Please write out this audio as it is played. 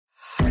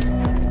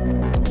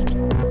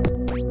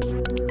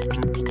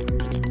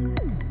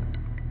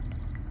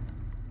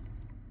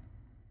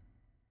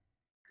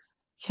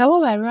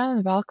Hello everyone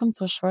and welcome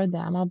to a short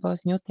demo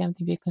about new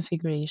Tempdb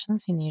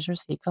configurations in Azure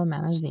SQL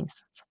Managed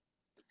Instance.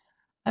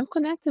 I'm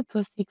connected to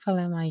a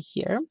SQL MI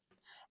here,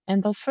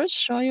 and I'll first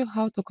show you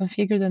how to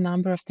configure the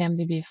number of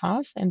Tempdb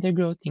files and their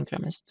growth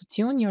increments to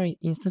tune your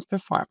instance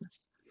performance.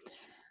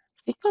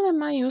 SQL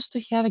MI used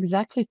to have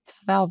exactly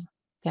 12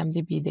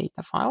 Tempdb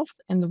data files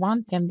and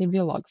one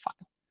Tempdb log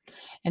file,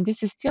 and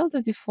this is still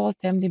the default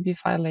Tempdb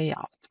file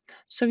layout,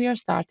 so we are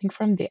starting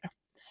from there.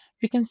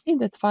 We can see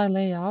that file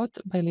layout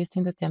by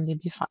listing the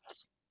Tempdb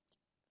files.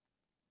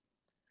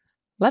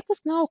 Let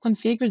us now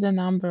configure the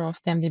number of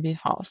Tempdb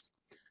files.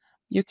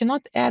 You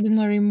cannot add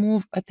nor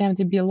remove a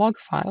Tempdb log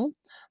file,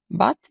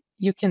 but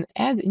you can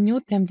add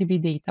new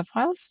Tempdb data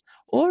files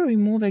or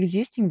remove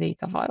existing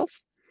data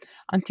files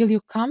until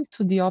you come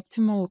to the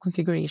optimal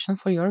configuration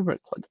for your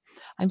workload.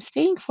 I'm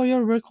saying for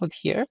your workload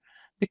here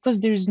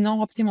because there is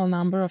no optimal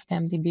number of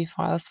Tempdb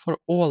files for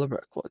all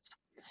workloads.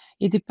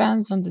 It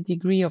depends on the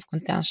degree of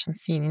contention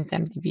seen in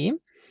Tempdb,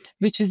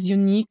 which is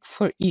unique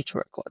for each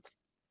workload.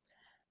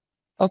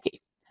 Okay,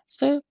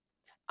 so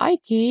I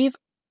gave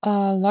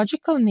a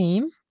logical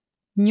name,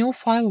 new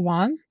file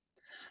 1,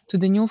 to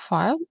the new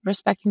file,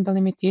 respecting the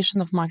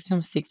limitation of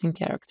maximum 16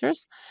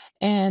 characters.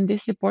 And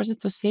this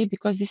reported to say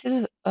because this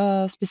is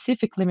a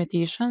specific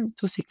limitation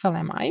to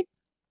SQL MI.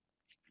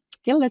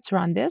 Okay, let's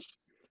run this.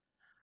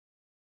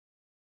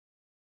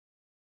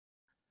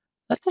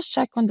 Let us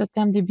check on the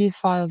Tempdb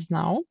files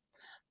now.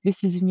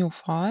 This is a new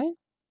file.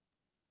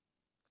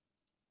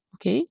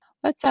 Okay,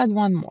 let's add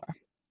one more.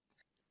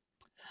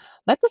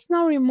 Let us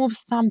now remove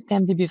some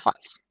Tempdb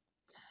files.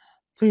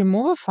 To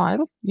remove a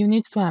file, you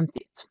need to empty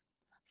it.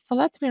 So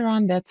let me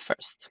run that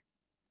first.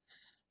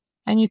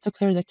 I need to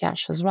clear the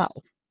cache as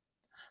well.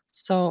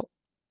 So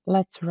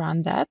let's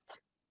run that.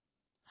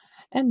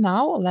 And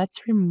now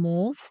let's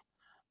remove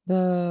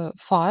the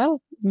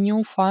file,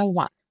 new file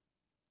 1.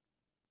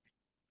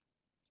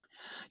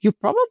 You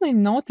probably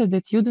noted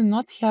that you do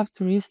not have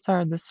to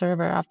restart the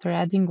server after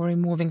adding or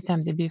removing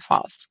Tempdb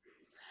files.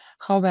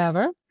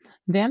 However,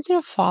 the empty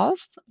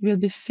files will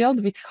be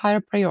filled with higher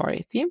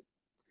priority,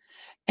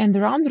 and the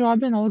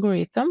round-robin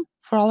algorithm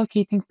for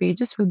allocating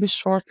pages will be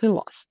shortly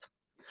lost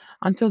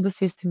until the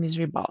system is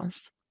rebalanced.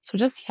 So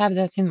just have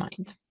that in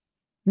mind.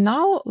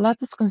 Now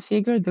let us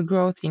configure the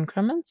growth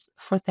increments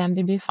for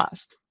Tempdb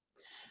files.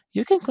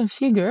 You can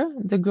configure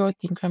the growth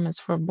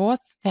increments for both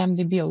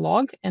Tempdb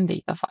log and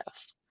data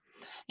files.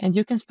 And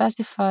you can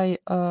specify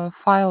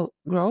file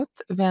growth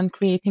when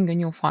creating a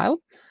new file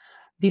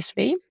this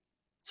way.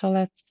 So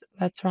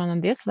let's run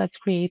on this. Let's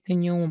create a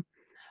new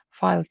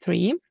file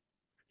 3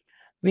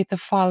 with a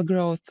file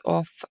growth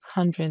of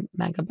 100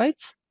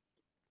 megabytes.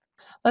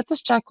 Let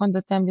us check on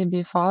the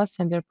Tempdb files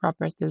and their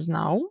properties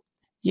now.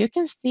 You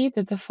can see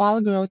that the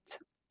file growth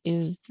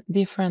is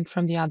different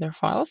from the other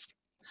files.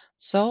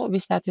 So we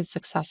set it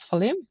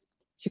successfully.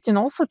 You can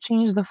also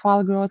change the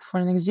file growth for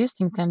an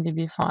existing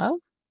Tempdb file.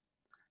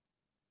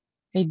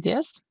 Like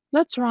this.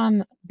 Let's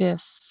run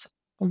this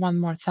one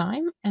more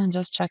time and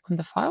just check on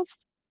the files.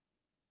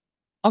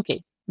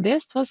 Okay,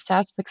 this was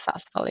set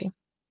successfully.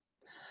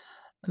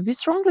 We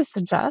strongly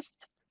suggest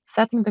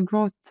setting the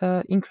growth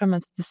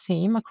increments the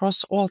same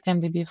across all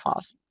Tempdb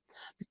files,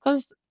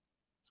 because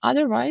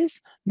otherwise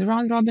the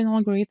round-robin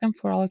algorithm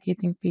for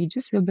allocating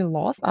pages will be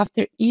lost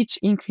after each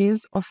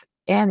increase of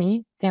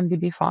any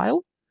Tempdb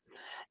file,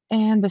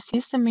 and the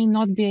system may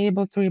not be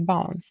able to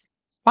rebalance.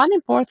 One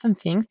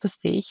important thing to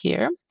say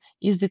here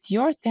is that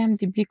your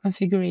Tempdb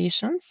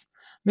configurations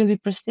will be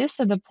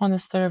persisted upon a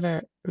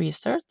server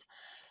restart,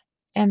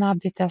 an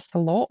update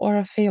SLO, or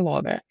a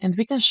failover, and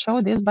we can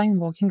show this by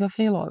invoking a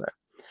failover.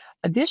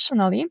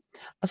 Additionally,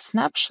 a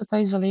snapshot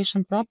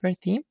isolation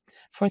property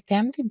for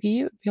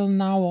Tempdb will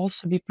now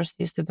also be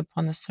persisted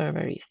upon a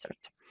server restart,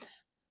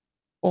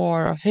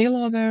 or a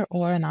failover,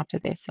 or an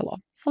update SLO.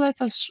 So let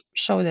us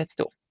show that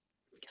too.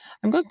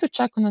 I'm going to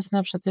check on a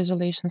snapshot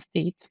isolation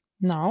state.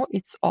 Now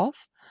it's off,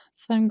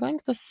 so I'm going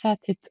to set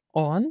it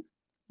on.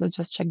 Let's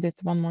just check that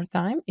one more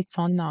time. It's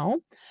on now.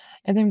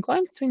 And I'm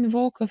going to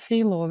invoke a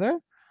failover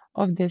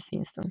of this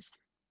instance.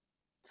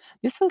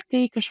 This will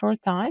take a short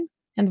time,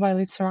 and while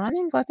it's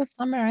running, let us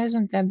summarize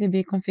on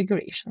Tempdb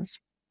configurations.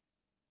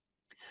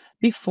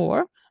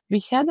 Before, we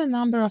had a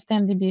number of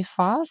Tempdb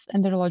files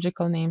and their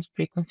logical names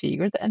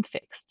pre-configured and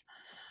fixed.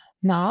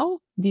 Now,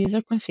 these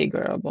are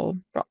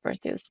configurable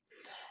properties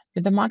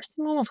with a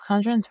maximum of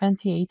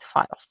 128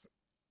 files.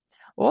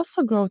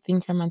 Also, growth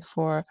increment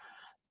for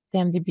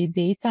Tempdb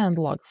data and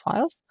log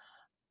files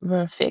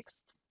were fixed,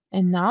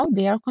 and now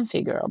they are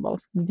configurable.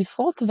 The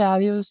default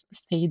values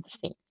stayed the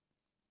same.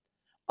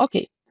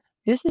 Okay,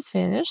 this is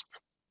finished.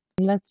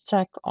 Let's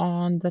check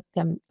on the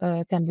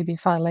Tempdb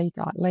file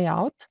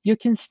layout. You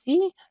can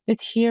see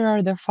that here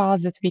are the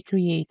files that we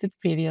created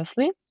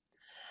previously.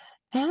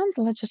 And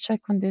let's just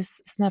check on this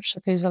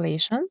snapshot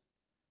isolation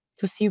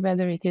to see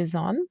whether it is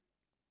on.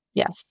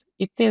 Yes,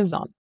 it is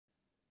on.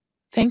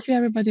 Thank you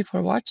everybody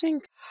for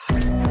watching.